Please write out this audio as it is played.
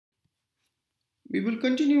We will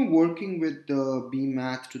continue working with the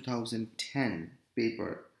B.Math 2010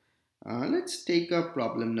 paper. Let's take up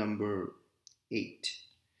problem number 8.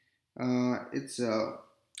 It's a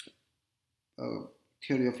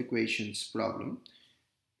theory of equations problem.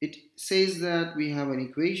 It says that we have an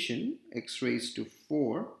equation x raised to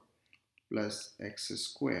 4 plus x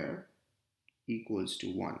square equals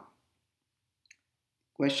to 1.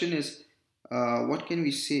 Question is, what can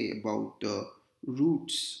we say about the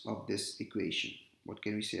roots of this equation? What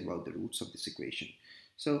can we say about the roots of this equation?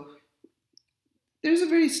 So there is a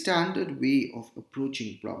very standard way of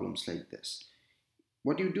approaching problems like this.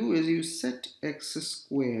 What you do is you set x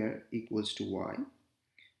square equals to y.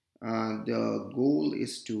 The goal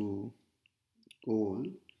is to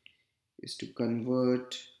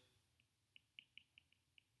convert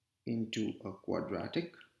into a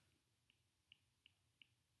quadratic.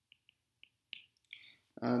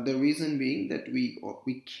 The reason being that we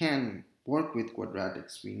can work with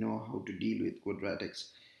quadratics. We know how to deal with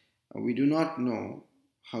quadratics. We do not know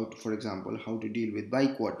how to, for example, how to deal with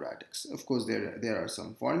biquadratics. Of course, there are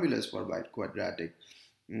some formulas for biquadratic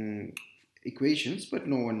equations, but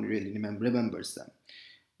no one really remembers them.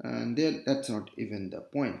 And that's not even the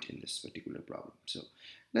point in this particular problem. So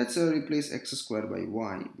let's replace x squared by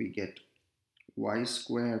y. We get y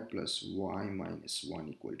squared plus y minus 1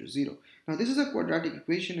 equal to 0. Now this is a quadratic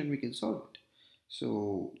equation and we can solve it.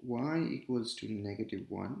 So y equals to negative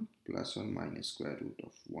 1 plus 1 minus square root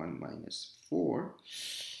of 1 minus 4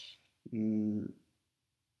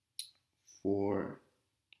 for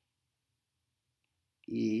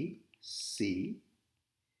AC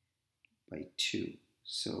by 2.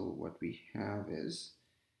 So what we have is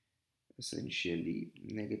essentially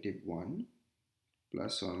negative 1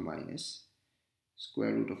 plus 1 minus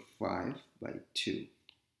square root of 5 by 2.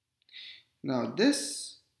 Now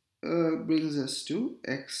this brings us to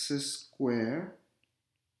x square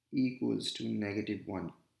equals to negative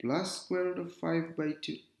 1 plus square root of 5 by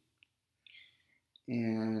 2.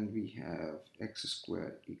 And we have x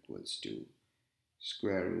square equals to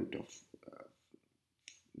square root of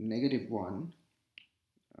negative 1,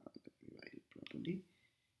 let me write it properly,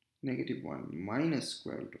 negative 1 minus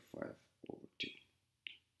square root of 5 over 2.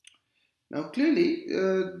 Now clearly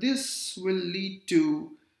this will lead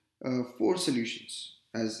to 4 solutions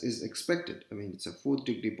as is expected. I mean, it's a 4th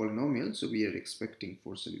degree polynomial, so we are expecting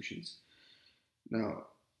 4 solutions. Now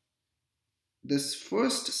this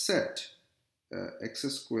first set, x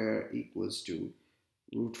square equals to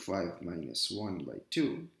root 5 minus 1 by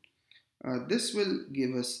 2, this will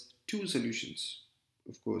give us 2 solutions.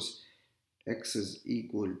 Of course, x is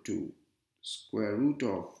equal to square root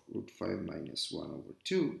of root 5 minus 1 over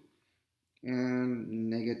 2 and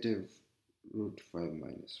negative root 5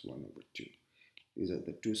 minus 1 over 2. These are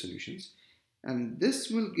the 2 solutions, and this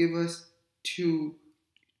will give us two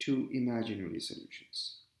imaginary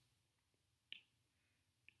solutions.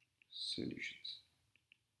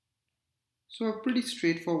 So a pretty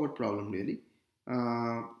straightforward problem really.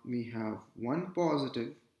 We have 1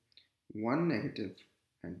 positive, 1 negative,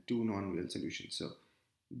 and 2 non-real solutions. So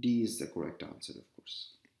D is the correct answer, of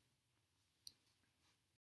course.